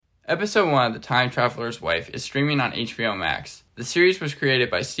Episode 1 of The Time Traveler's Wife is streaming on HBO Max. The series was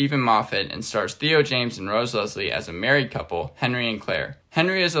created by Stephen Moffat and stars Theo James and Rose Leslie as a married couple, Henry and Claire.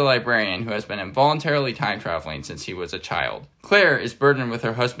 Henry is a librarian who has been involuntarily time traveling since he was a child. Claire is burdened with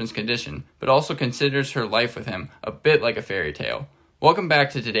her husband's condition, but also considers her life with him a bit like a fairy tale. Welcome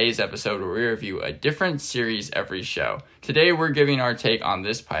back to today's episode where we review a different series every show. Today we're giving our take on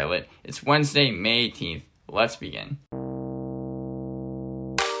this pilot. It's Wednesday, May 18th. Let's begin.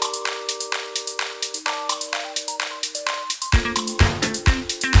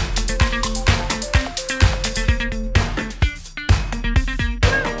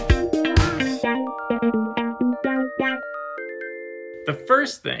 The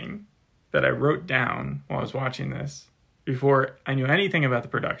first thing that I wrote down while I was watching this, before I knew anything about the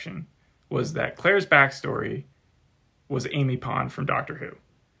production, was that Claire's backstory was Amy Pond from Doctor Who.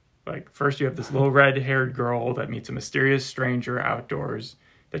 Like, first you have this little red-haired girl that meets a mysterious stranger outdoors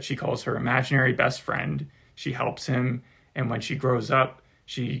that she calls her imaginary best friend. She helps him, and when she grows up,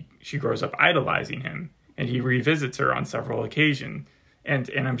 she grows up idolizing him, and he revisits her on several occasions. And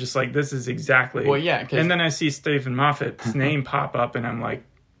I'm just like, this is exactly... Well, yeah, and then I see Stephen Moffat's name pop up, and I'm like,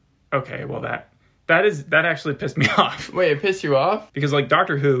 okay, well, that actually pissed me off. Wait, it pissed you off? Because, like,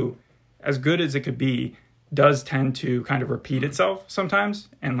 Doctor Who, as good as it could be, does tend to kind of repeat itself sometimes.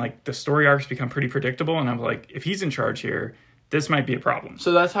 And, like, the story arcs become pretty predictable. And I'm like, if he's in charge here, this might be a problem.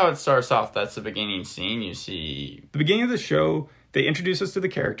 So that's how it starts off. That's the beginning scene. You see... The beginning of the show... They introduce us to the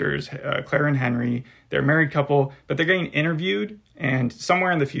characters, Claire and Henry. They're a married couple, but they're getting interviewed, and somewhere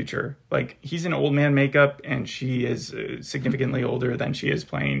in the future, like, he's in old man makeup, and she is significantly older than she is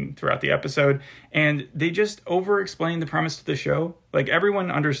playing throughout the episode, and they just over-explain the premise of the show. Like, everyone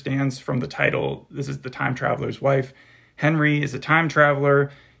understands from the title, this is The Time Traveler's Wife. Henry is a time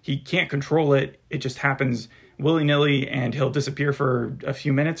traveler. He can't control it. It just happens willy-nilly, and he'll disappear for a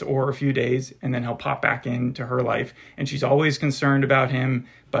few minutes or a few days, and then he'll pop back into her life, and she's always concerned about him,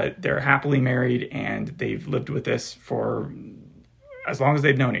 but they're happily married, and they've lived with this for as long as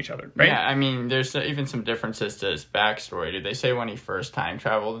they've known each other, right? Yeah, I mean, there's even some differences to his backstory. Did they say when he first time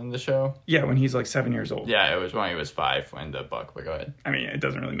traveled in the show? Yeah, when he's like 7 years old. Yeah, it was when he was 5 in the book, but go ahead. I mean, it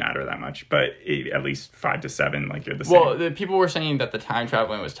doesn't really matter that much, but at least 5 to 7, like, you're the same. Well, the people were saying that the time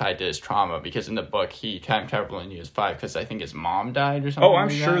traveling was tied to his trauma, because in the book, he time traveled when he was 5, because I think his mom died or something. Oh, I'm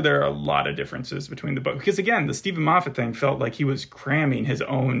sure there are a lot of differences between the book. Because, again, the Stephen Moffat thing felt like he was cramming his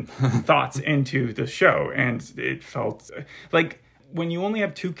own thoughts into the show, and it felt like... When you only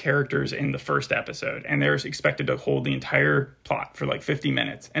have 2 characters in the first episode and they're expected to hold the entire plot for like 50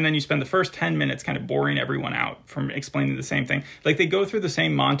 minutes, and then you spend the first 10 minutes kind of boring everyone out from explaining the same thing. Like, they go through the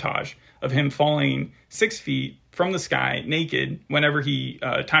same montage of him falling 6 feet from the sky naked whenever he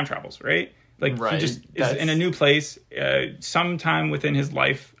time travels, right? Like, right. He just is in a new place sometime within his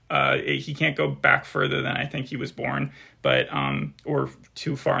life. He can't go back further than I think he was born, but or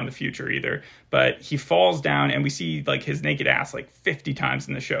too far in the future either. But he falls down, and we see like his naked ass like 50 times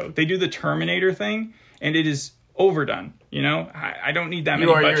in the show. They do the Terminator thing, and it is overdone. You know, I don't need that many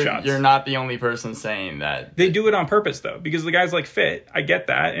butt shots. You're not the only person saying that. They do it on purpose, though, because the guy's like fit. I get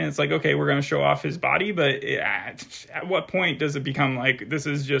that, and it's like, okay, we're going to show off his body, but at what point does it become like this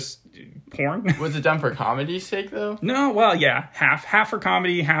is just porn? Was it done for comedy's sake, though? No, well, yeah, half for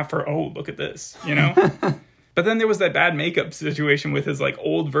comedy, half for, oh, look at this, you know. But then there was that bad makeup situation with his like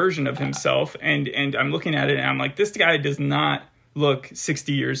old version of himself, and I'm looking at it and I'm like, this guy does not look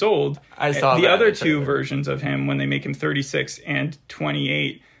 60 years old. I saw the that other 2 versions of him, when they make him 36 and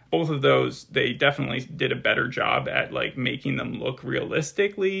 28, both of those, they definitely did a better job at like making them look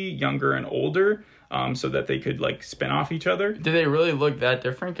realistically younger and older, so that they could like spin off each other. Did they really look that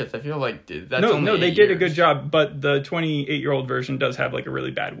different? Because I feel like that's no, they did a good job, but the 28-year-old version does have like a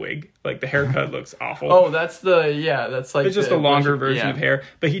really bad wig. Like, the haircut looks awful. Oh, that's like it's just a longer version of hair.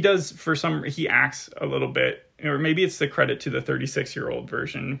 But he does, he acts a little bit, or maybe it's the credit to the 36-year-old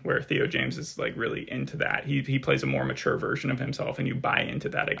version where Theo James is like really into that. He plays a more mature version of himself, and you buy into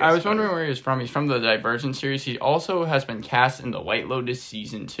that, I guess. I was wondering where he was from. He's from the Divergent series. He also has been cast in the White Lotus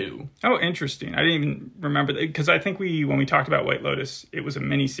season 2. Oh, interesting. I didn't even remember that, because I think when we talked about White Lotus, it was a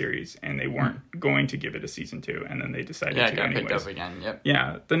mini-series, and they weren't going to give it a season 2, and then they decided to anyways. Yeah, it got picked up again, yep.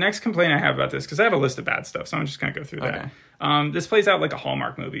 Yeah, the next complaint I have about this, because I have a list of bad stuff, so I'm just going to go through that. This plays out like a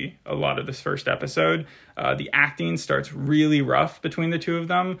Hallmark movie, a lot of this first episode. The acting starts really rough between the 2 of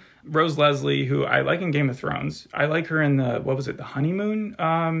them. Rose Leslie, who I like in Game of Thrones. I like her in the Honeymoon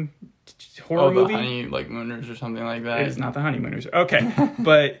horror movie? The Honey, like, Mooners or something like that? It is not the Honeymooners. Okay.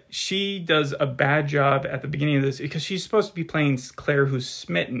 But she does a bad job at the beginning of this, because she's supposed to be playing Claire, who's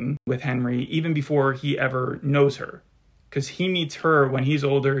smitten with Henry, even before he ever knows her. because he meets her when he's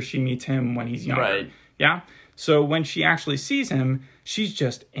older, she meets him when he's younger. Right. Yeah? So when she actually sees him, she's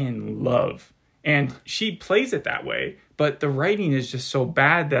just in love. And she plays it that way, but the writing is just so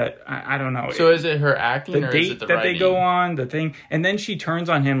bad that I don't know. So is it her acting, or is it the that writing? they go on, the thing, and then she turns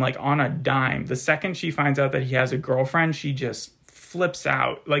on him like on a dime. The second she finds out that he has a girlfriend, she just flips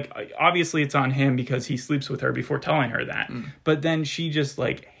out. Like, obviously it's on him because he sleeps with her before telling her that. But then she just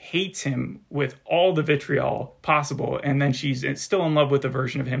like hates him with all the vitriol possible, and then she's still in love with the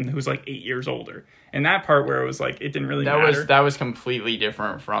version of him who's like 8 years older. And that part where it was like, it didn't really matter. That was completely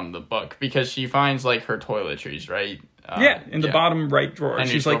different from the book, because she finds like her toiletries, right? In the bottom right drawer. And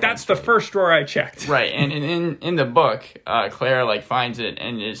she's like, that's the first drawer I checked. Right, and in the book, Claire like finds it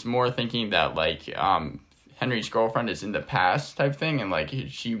and is more thinking that like Henry's girlfriend is in the past type thing, and like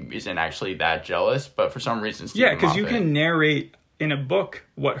she isn't actually that jealous, but for some reason, because you can narrate in a book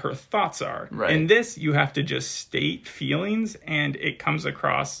what her thoughts are. Right. In this, you have to just state feelings, and it comes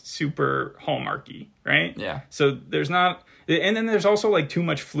across super hallmarky, right? Yeah. So there's not, and then there's also like too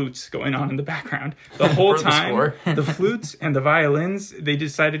much flutes going on in the background the whole time. The flutes and the violins, they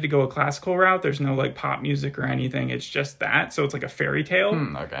decided to go a classical route. There's no like pop music or anything. It's just that. So it's like a fairy tale.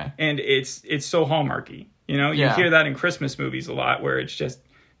 Okay. And it's so hallmarky. You know, you hear that in Christmas movies a lot, where it's just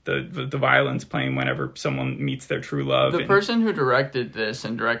the violins playing whenever someone meets their true love. The person who directed this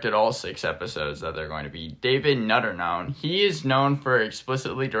and directed all 6 episodes that they're going to be, David Nutter. He is known for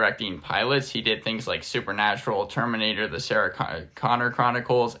explicitly directing pilots. He did things like Supernatural, Terminator, The Sarah Connor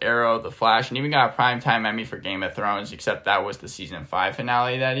Chronicles, Arrow, The Flash, and even got a Primetime Emmy for Game of Thrones, except that was the season 5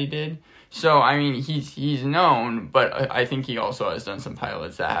 finale that he did. So, I mean, he's known, but I think he also has done some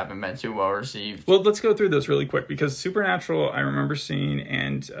pilots that haven't been too well received. Well, let's go through those really quick, because Supernatural, I remember seeing,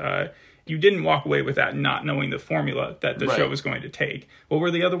 and you didn't walk away with that not knowing the formula that the show was going to take. What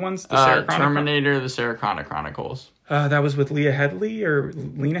were the other ones? The Sarah Connor Terminator, The Sarah Connor Chronicles. That was with Lena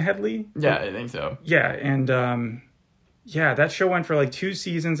Headey? Yeah, I think so. Yeah, and that show went for like 2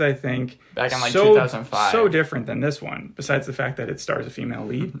 seasons, I think. Back in like 2005. So different than this one, besides the fact that it stars a female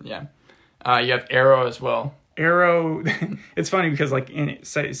lead. Yeah. You have Arrow as well. Arrow, it's funny because like in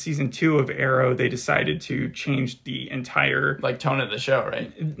season 2 of Arrow, they decided to change the entire like tone of the show,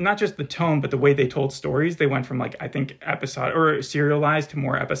 right? Not just the tone, but the way they told stories. They went from like, I think episodic or serialized to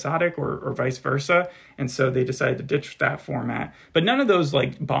more episodic, or vice versa. And so they decided to ditch that format. But none of those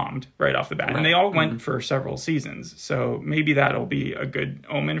like bombed right off the bat. Right. And they all went for several seasons. So maybe that'll be a good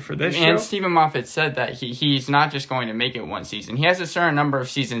omen for this show. And Stephen Moffat said that he's not just going to make it 1 season. He has a certain number of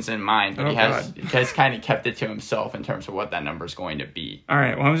seasons in mind, but he has kind of kept it to himself in terms of what that number is going to be. All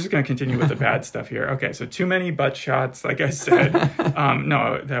right. Well, I'm just going to continue with the bad stuff here. Okay. So too many butt shots, like I said.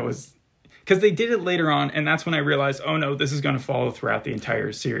 No, that was because they did it later on. And that's when I realized, oh no, this is going to follow throughout the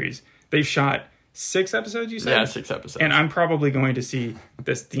entire series. They've shot 6 episodes, you said? Yeah, 6 episodes. And I'm probably going to see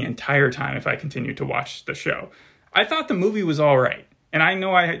this the entire time if I continue to watch the show. I thought the movie was all right. And I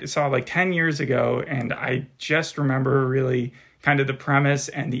know I saw like 10 years ago, and I just remember really kind of the premise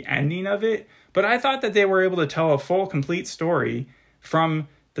and the ending of it. But I thought that they were able to tell a full, complete story from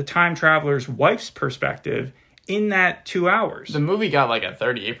the time traveler's wife's perspective in that 2 hours. The movie got like a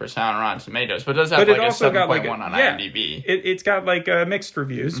 38% on Rotten Tomatoes, but it does have like a 7.1 on IMDb. It's got like mixed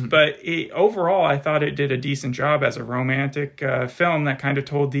reviews, but overall I thought it did a decent job as a romantic film that kind of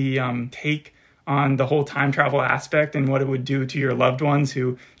told the take on the whole time travel aspect and what it would do to your loved ones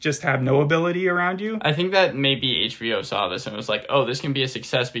who just have no ability around you. I think that maybe HBO saw this and was like, oh, this can be a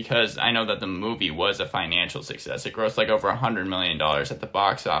success, because I know that the movie was a financial success. It grossed like over $100 million at the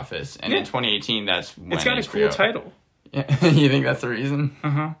box office. And in 2018, that's when it's got HBO... a cool title. Yeah. You think that's the reason?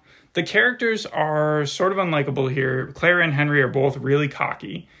 Uh-huh. The characters are sort of unlikable here. Claire and Henry are both really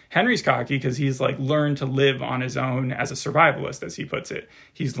cocky. Henry's cocky because he's like learned to live on his own as a survivalist, as he puts it.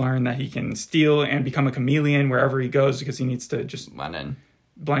 He's learned that he can steal and become a chameleon wherever he goes because he needs to just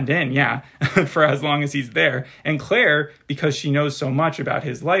blend in, yeah, for as long as he's there. And Claire, because she knows so much about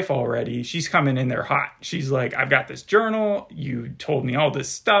his life already, she's coming in there hot. She's like, I've got this journal. You told me all this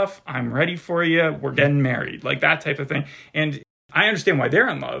stuff. I'm ready for you. We're getting married. Like that type of thing. And I understand why they're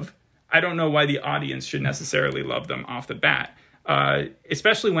in love. I don't know why the audience should necessarily love them off the bat.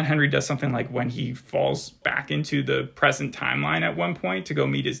 Especially when Henry does something like when he falls back into the present timeline at one point to go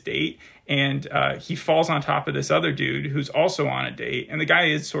meet his date, and he falls on top of this other dude who's also on a date, and the guy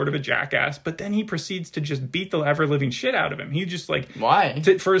is sort of a jackass, but then he proceeds to just beat the ever-living shit out of him. He just like... Why?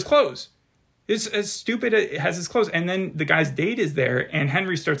 For his clothes. It's as stupid as his clothes. And then the guy's date is there, and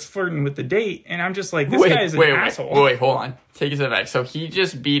Henry starts flirting with the date, and I'm just like, this guy is an asshole. Wait, hold on. Take a step back. So he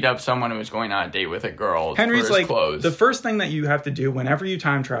just beat up someone who was going on a date with a girl. Henry's for his clothes. The first thing that you have to do whenever you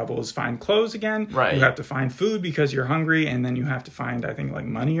time travel is find clothes again. Right. You have to find food because you're hungry, and then you have to find, I think, like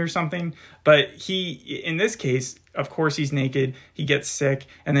money or something. But he, in this case, of course, he's naked. He gets sick,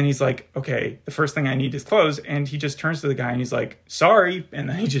 and then he's like, okay, the first thing I need is clothes. And he just turns to the guy and he's like, sorry, and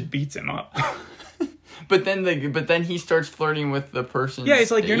then he just beats him up. But then he starts flirting with the person. Yeah,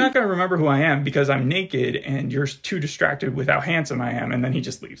 it's like, you're not going to remember who I am because I'm naked and you're too distracted with how handsome I am. And then he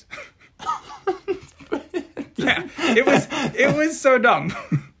just leaves. Yeah, it was so dumb.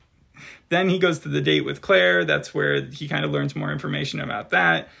 Then he goes to the date with Claire. That's where he kind of learns more information about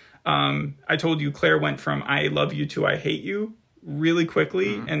that. I told you Claire went from I love you to I hate you really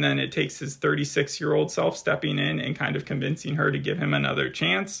quickly, and then it takes his 36-year-old self stepping in and kind of convincing her to give him another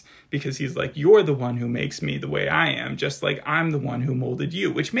chance, because he's like, you're the one who makes me the way I am, just like I'm the one who molded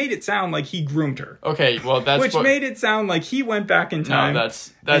you, which made it sound like he groomed her. Okay, well, made it sound like he went back in time. No,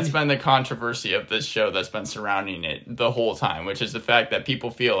 that's been the controversy of this show that's been surrounding it the whole time, which is the fact that people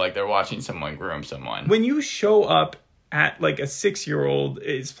feel like they're watching someone groom someone. When you show up at like a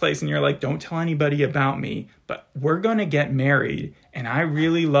 6-year-old's place and you're like, don't tell anybody about me, but we're going to get married and I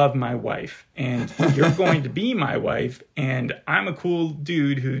really love my wife and you're going to be my wife and I'm a cool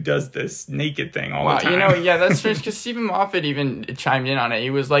dude who does this naked thing all the time. Yeah, that's strange because Stephen Moffat even chimed in on it. He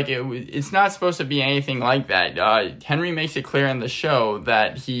was like, it's not supposed to be anything like that. Henry makes it clear in the show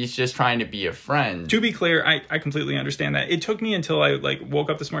that he's just trying to be a friend. To be clear, I completely understand that. It took me until I woke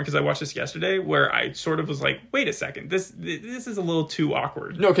up this morning, because I watched this yesterday, where I sort of was like, wait a second, this is a little too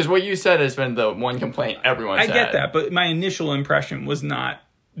awkward. No, because what you said has been the one complaint everyone's had. I get that, but my initial impression was not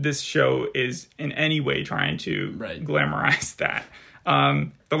this show is in any way trying to glamorize that.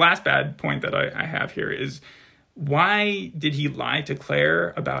 The last bad point that I have here is, why did he lie to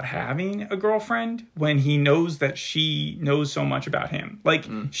Claire about having a girlfriend when he knows that she knows so much about him? Like,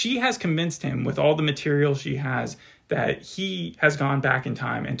 she has convinced him with all the material she has that he has gone back in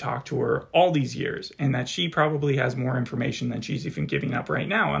time and talked to her all these years, and that she probably has more information than she's even giving up right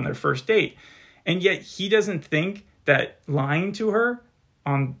now on their first date. And yet he doesn't think that lying to her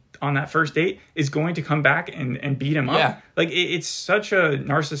on that first date is going to come back and beat him up. Yeah. Like, it's such a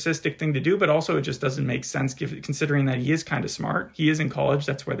narcissistic thing to do, but also it just doesn't make sense considering that he is kind of smart. He is in college.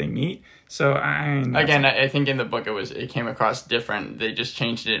 That's where they meet. So I think in the book it came across different. They just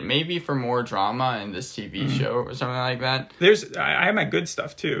changed it maybe for more drama in this TV show or something like that. I have my good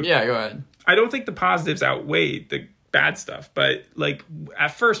stuff too. Yeah, go ahead. I don't think the positives outweigh the bad stuff, but like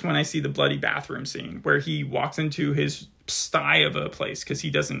at first when I see the bloody bathroom scene where he walks into his sty of a place because he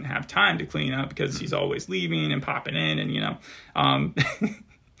doesn't have time to clean up because he's always leaving and popping in and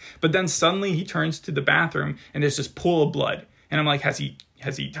but then suddenly he turns to the bathroom and there's this pool of blood and I'm like, has he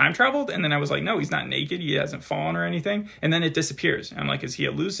time traveled? And then I was like, no, he's not naked, he hasn't fallen or anything. And then it disappears. I'm like, is he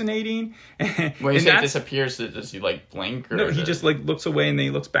hallucinating? When you say it disappears, does he like blink? Or no, he just like looks away and then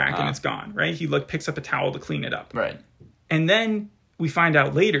he looks back and it's gone, right? He like picks up a towel to clean it up, right? And then we find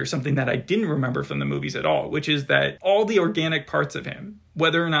out later something that I didn't remember from the movies at all, which is that all the organic parts of him,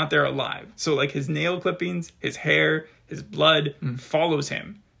 whether or not they're alive, so like his nail clippings, his hair, his blood, follows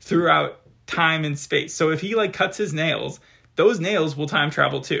him throughout time and space. So if he like cuts his nails, those nails will time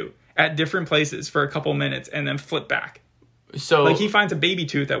travel too at different places for a couple minutes and then flip back. So like he finds a baby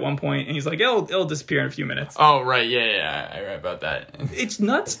tooth at one point and he's like, it'll disappear in a few minutes. Oh, right. Yeah. I read about that. It's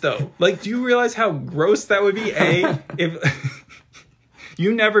nuts though. Like, do you realize how gross that would be? If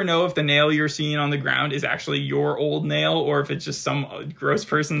you never know if the nail you're seeing on the ground is actually your old nail or if it's just some gross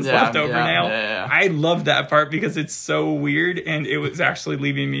person's leftover nail. Yeah. I love that part because it's so weird and it was actually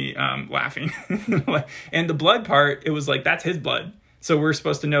leaving me laughing. And the blood part, it was like, that's his blood. So we're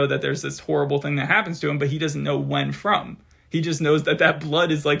supposed to know that there's this horrible thing that happens to him, but he doesn't know when from. He just knows that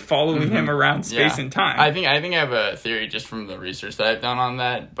blood is like following him around space and time. I think I have a theory just from the research that I've done on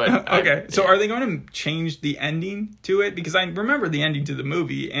that. But okay, so are they going to change the ending to it? Because I remember the ending to the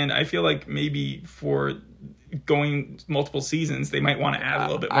movie, and I feel like maybe for going multiple seasons, they might want to add a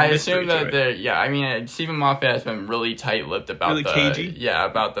little bit more. I assume that Stephen Moffat has been really tight-lipped about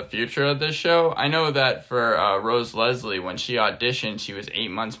about the future of this show. I know that for Rose Leslie, when she auditioned, she was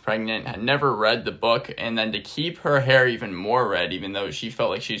 8 months pregnant, had never read the book, and then to keep her hair even more red, even though she felt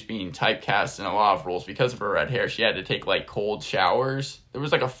like she was being typecast in a lot of roles because of her red hair, she had to take like cold showers There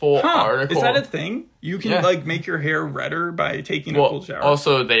was like a full article. Is that a thing? You can like make your hair redder by taking a cold shower.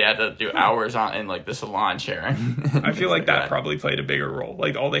 Also, they had to do hours in like the salon chair. I feel like that probably played a bigger role.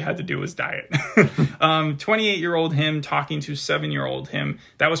 Like all they had to do was dye it. 28-year-old him talking to 7-year-old him.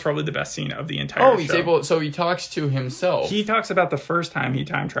 That was probably the best scene of the entire show. So he talks to himself. He talks about the first time he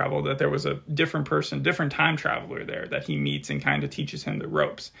time traveled, that there was a different person, different time traveler there that he meets and kind of teaches him the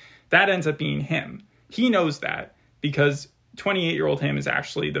ropes. That ends up being him. He knows that because 28-year-old him is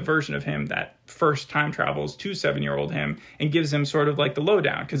actually the version of him that first time travels to 7-year-old him and gives him sort of like the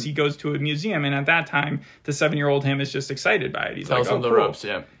lowdown, because he goes to a museum, and at that time the 7-year-old him is just excited by it. He's Tells like, him the ropes,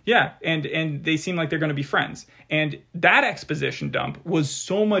 yeah, and they seem like they're going to be friends. And that exposition dump was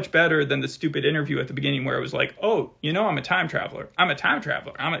so much better than the stupid interview at the beginning where it was like, oh, I'm a time traveler. I'm a time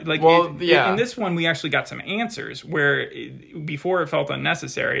traveler. In this one, we actually got some answers where before it felt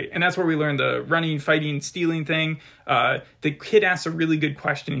unnecessary. And that's where we learned the running, fighting, stealing thing. The kid asks a really good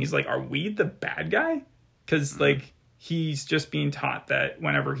question. He's like, are we the bad guy? Because he's just being taught that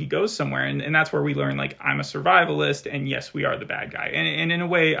whenever he goes somewhere, and that's where we learn, like, I'm a survivalist, and yes, we are the bad guy. And in a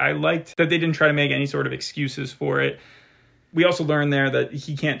way, I liked that they didn't try to make any sort of excuses for it. We also learned there that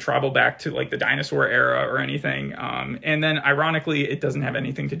he can't travel back to, like, the dinosaur era or anything. And then, ironically, it doesn't have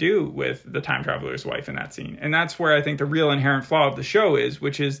anything to do with the time traveler's wife in that scene. And that's where I think the real inherent flaw of the show is,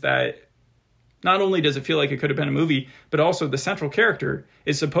 which is that not only does it feel like it could have been a movie, but also the central character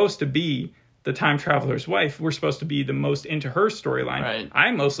is supposed to be the time traveler's wife. We're supposed to be the most into her storyline. Right. I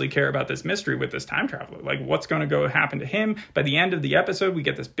mostly care about this mystery with this time traveler. Like, what's going to go happen to him? By the end of the episode, we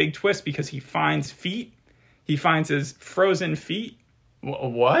get this big twist because he finds feet. He finds his frozen feet.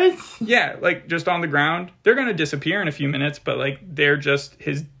 What? Yeah, like, just on the ground. They're going to disappear in a few minutes, but, like, they're just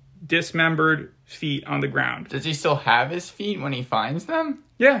his dismembered feet on the ground. Does he still have his feet when he finds them?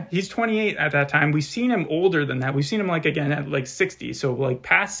 Yeah, he's 28 at that time. We've seen him older than that. We've seen him, like, again, at, like, 60. So, like,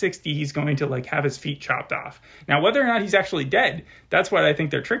 past 60, he's going to, like, have his feet chopped off. Now, whether or not he's actually dead, that's what I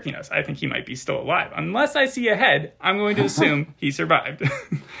think they're tricking us. I think he might be still alive. Unless I see a head, I'm going to assume he survived.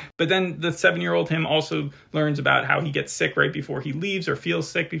 But then the 7-year-old him also learns about how he gets sick right before he leaves, or feels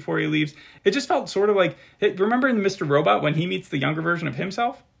sick before he leaves. It just felt sort of like, remember in Mr. Robot when he meets the younger version of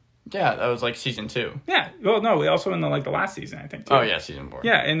himself? Yeah, that was like season 2. Yeah, well, no, also in the last season, I think, too. Oh yeah, season 4.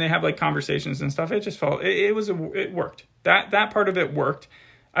 Yeah, and they have like conversations and stuff. It just felt it worked. That part of it worked.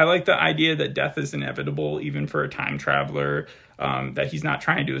 I like the idea that death is inevitable, even for a time traveler. That he's not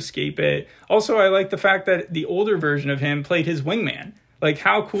trying to escape it. Also, I like the fact that the older version of him played his wingman. Like,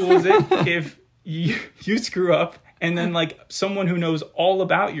 how cool is it if you screw up, and then, like, someone who knows all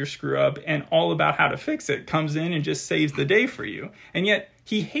about your screw up and all about how to fix it comes in and just saves the day for you. And yet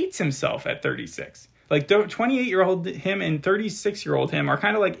he hates himself at 36. Like, 28-year-old him and 36-year-old him are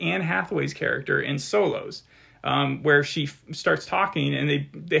kind of like Anne Hathaway's character in Solos, where she starts talking and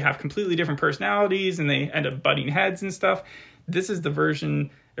they have completely different personalities and they end up butting heads and stuff. This is the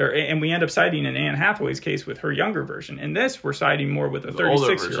version... and we end up siding in Anne Hathaway's case with her younger version. In this, we're siding more with a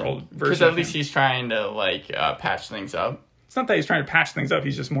 36-year-old version. Because at least he's trying to, like, patch things up. It's not that he's trying to patch things up.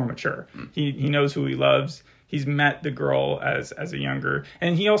 He's just more mature. He knows who he loves. He's met the girl as a younger.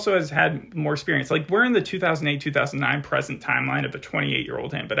 And he also has had more experience. Like, we're in the 2008-2009 present timeline of the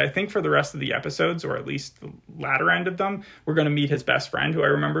 28-year-old him. But I think for the rest of the episodes, or at least the latter end of them, we're going to meet his best friend, who I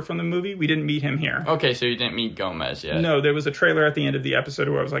remember from the movie. We didn't meet him here. Okay, so you didn't meet Gomez yet. No, there was a trailer at the end of the episode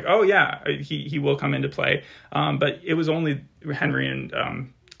where I was like, oh, yeah, he will come into play. But it was only Henry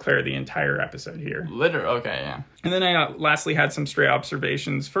and... Claire the entire episode here. Okay, yeah. And then I lastly had some stray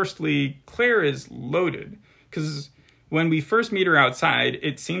observations. Firstly, Claire is loaded, because when we first meet her outside,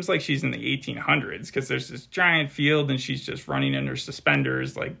 it seems like she's in the 1800s, because there's this giant field and she's just running in her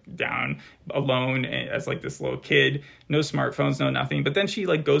suspenders, like, down alone as, like, this little kid. No smartphones, no nothing. But then she,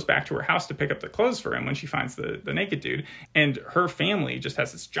 like, goes back to her house to pick up the clothes for him when she finds the naked dude. And her family just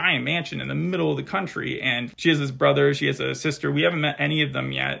has this giant mansion in the middle of the country. And she has this brother, she has a sister. We haven't met any of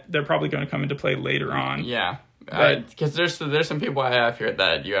them yet. They're probably going to come into play later on. Yeah. Because there's some people I have here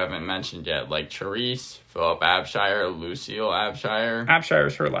that you haven't mentioned yet, like Charisse, Philip Abshire, Lucille Abshire. Abshire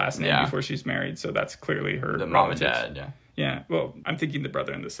is her last name before she's married, so that's clearly her. The mom and dad, yeah. Yeah, well, I'm thinking the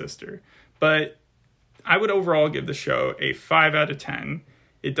brother and the sister. But I would overall give the show a 5 out of 10.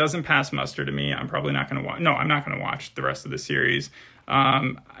 It doesn't pass muster to me. I'm probably not going to watch. No, I'm not going to watch the rest of the series.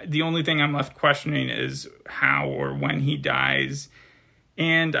 The only thing I'm left questioning is how or when he dies.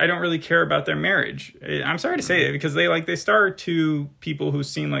 and I don't really care about their marriage. I'm sorry to say it, because they star two people who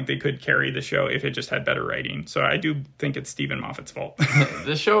seem like they could carry the show if it just had better writing. So I do think it's Stephen Moffat's fault.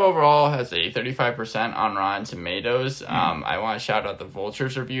 The show overall has a 35% on Rotten Tomatoes. I want to shout out the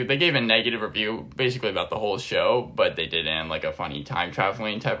Vulture's review. They gave a negative review basically about the whole show, but they did it in like a funny time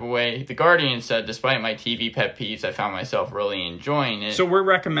traveling type of way. The Guardian said, despite my TV pet peeves, I found myself really enjoying it. So we're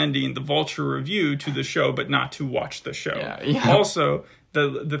recommending the Vulture review to the show, but not to watch the show. Yeah. Also,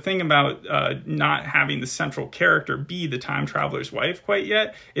 the thing about not having the central character be the time traveler's wife quite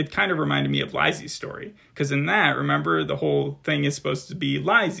yet, it kind of reminded me of Lisey's story. Because in that, remember, the whole thing is supposed to be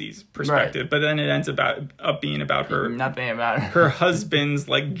Lisey's perspective, but then it ends up being about her. Nothing about her husband's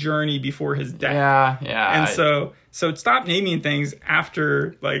like journey before his death. Yeah. And so stop naming things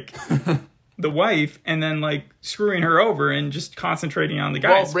after like the wife, and then like screwing her over and just concentrating on the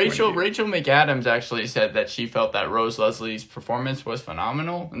guys. Well, Rachel McAdams actually said that she felt that Rose Leslie's performance was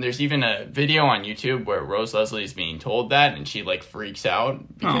phenomenal, and there's even a video on YouTube where Rose Leslie is being told that, and she like freaks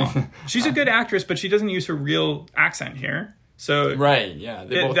out. Because, she's a good actress, but she doesn't use her real accent here. So right, yeah,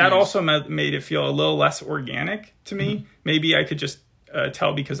 that also made it feel a little less organic to me. Mm-hmm. Maybe I could just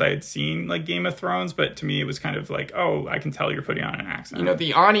tell because I had seen like Game of Thrones, but to me it was kind of like, oh, I can tell you're putting on an accent. You know,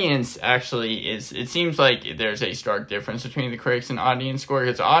 the audience actually it seems like there's a stark difference between the critics and audience score,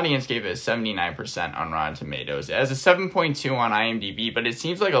 because the audience gave it a 79% on Rotten Tomatoes. It has a 7.2 on IMDb, but it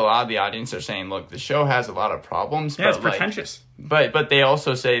seems like a lot of the audience are saying, look, the show has a lot of problems. Yeah, it's pretentious. But they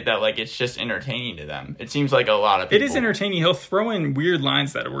also say that like it's just entertaining to them. It seems like a lot of people... It is entertaining. He'll throw in weird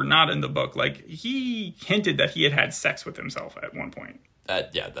lines that were not in the book. Like, he hinted that he had sex with himself at one point.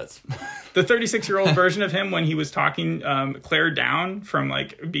 Yeah, that's... The 36-year-old version of him when he was talking Claire down from,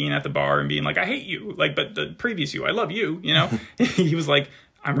 like, being at the bar and being like, I hate you. Like, but the previous you, I love you, you know? He was like,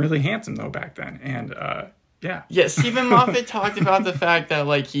 I'm really handsome, though, back then. And, yeah. Yeah, Stephen Moffat talked about the fact that,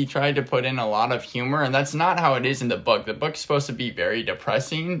 like, he tried to put in a lot of humor, and that's not how it is in the book. The book's supposed to be very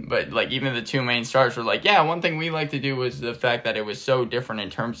depressing, but, like, even the two main stars were like, yeah, one thing we like to do was the fact that it was so different in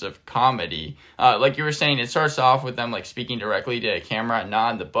terms of comedy. Like you were saying, it starts off with them, like, speaking directly to a camera,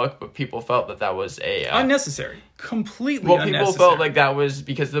 not in the book, but people felt that was a... unnecessary. Completely unnecessary. Well, people felt like that was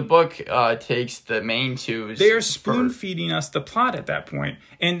because the book takes the main two... They are spoon-feeding us the plot at that point,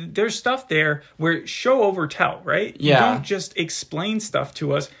 and there's stuff there where show over tell, right? Yeah. You don't just explain stuff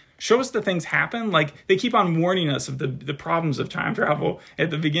to us. Show us the things happen. Like, they keep on warning us of the problems of time travel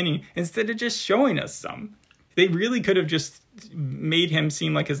at the beginning instead of just showing us some. They really could have just made him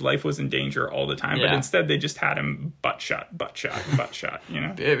seem like his life was in danger all the time, but instead they just had him butt shot, you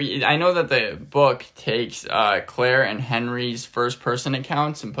know? I know that the book takes Claire and Henry's first-person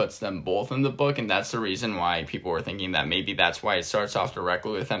accounts and puts them both in the book, and that's the reason why people were thinking that maybe that's why it starts off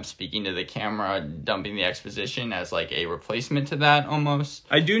directly with them speaking to the camera, dumping the exposition as like a replacement to that, almost.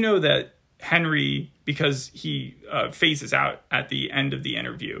 I do know that Henry, because he phases out at the end of the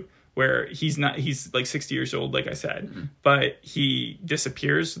interview, where he's like 60 years old, like I said, but he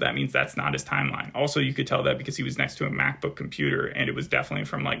disappears. So that means that's not his timeline. Also, you could tell that because he was next to a MacBook computer, and it was definitely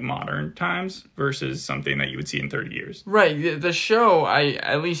from like modern times versus something that you would see in 30 years. Right. The show,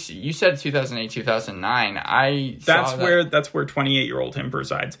 at least you said 2008, 2009. That's where 28-year-old him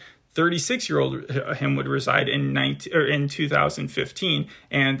resides. 36-year-old him would reside in 2015,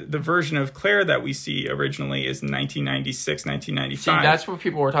 and the version of Claire that we see originally is 1996, 1995. See, that's what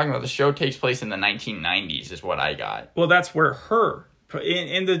people were talking about. The show takes place in the 1990s, is what I got. Well, that's where her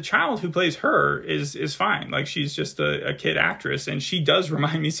and the child who plays her is fine. Like, she's just a kid actress, and she does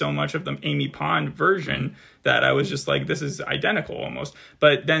remind me so much of the Amy Pond version that I was just like, this is identical almost.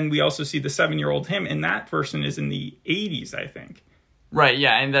 But then we also see the 7-year-old him, and that person is in the 80s, I think. Right,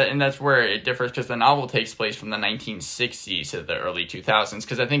 yeah, and that's where it differs, because the novel takes place from the 1960s to the early 2000s,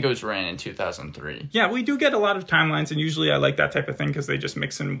 because I think it was written in 2003. Yeah, we do get a lot of timelines, and usually I like that type of thing, because they just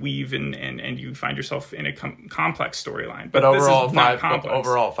mix and weave, and you find yourself in a complex storyline. But overall, this is not complex.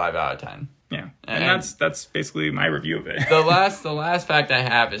 Overall, 5 out of 10. Yeah, and that's basically my review of it. The last fact I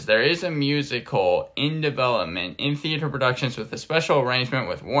have is there is a musical in development in theater productions with a special arrangement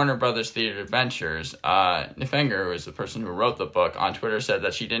with Warner Brothers Theater Ventures. Nifenger, who is the person who wrote the book, on Twitter said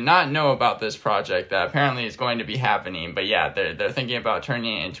that she did not know about this project that apparently is going to be happening. But yeah, they're thinking about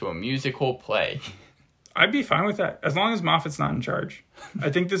turning it into a musical play. I'd be fine with that, as long as Moffat's not in charge. I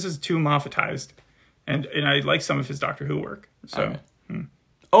think this is too Moffatized, and I like some of his Doctor Who work. So. Okay.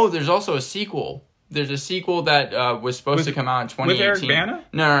 Oh, there's also a sequel There's a sequel that was supposed to come out in 2018. With Eric Bana?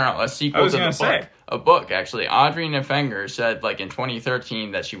 No. A sequel to the book. Say. A book, actually. Audrey Nefenger said, like, in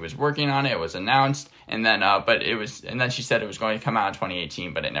 2013 that she was working on it. It was announced, and then then she said it was going to come out in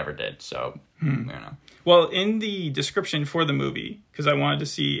 2018, but it never did. So, I don't know. Well, in the description for the movie, because I wanted to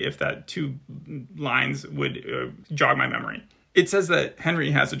see if that 2 lines would jog my memory, it says that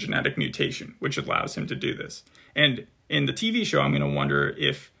Henry has a genetic mutation, which allows him to do this. And in the TV show, I'm going to wonder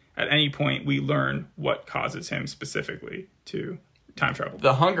if at any point we learn what causes him specifically to time travel.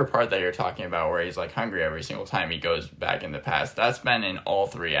 The hunger part that you're talking about, where he's like hungry every single time he goes back in the past, that's been in all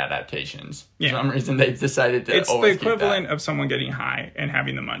 3 adaptations. For some reason, they've decided to always It's the equivalent of someone getting high and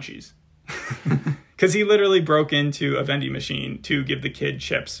having the munchies. Because he literally broke into a vending machine to give the kid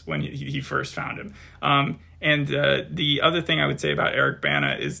chips when he first found him. And the other thing I would say about Eric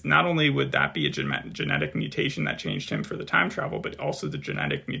Bana is not only would that be a genetic mutation that changed him for the time travel, but also the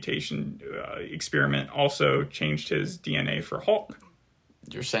genetic mutation experiment also changed his DNA for Hulk.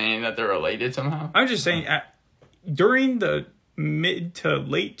 You're saying that they're related somehow? I'm just saying, during the mid to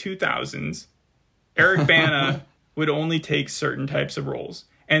late 2000s, Eric Bana would only take certain types of roles.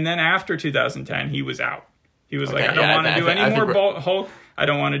 And then after 2010, he was out. He was I don't want to do any more Hulk. I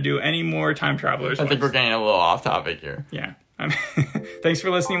don't want to do any more time travelers. I think we're getting a little off topic here. Yeah. Thanks for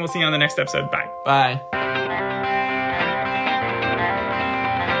listening. We'll see you on the next episode. Bye. Bye.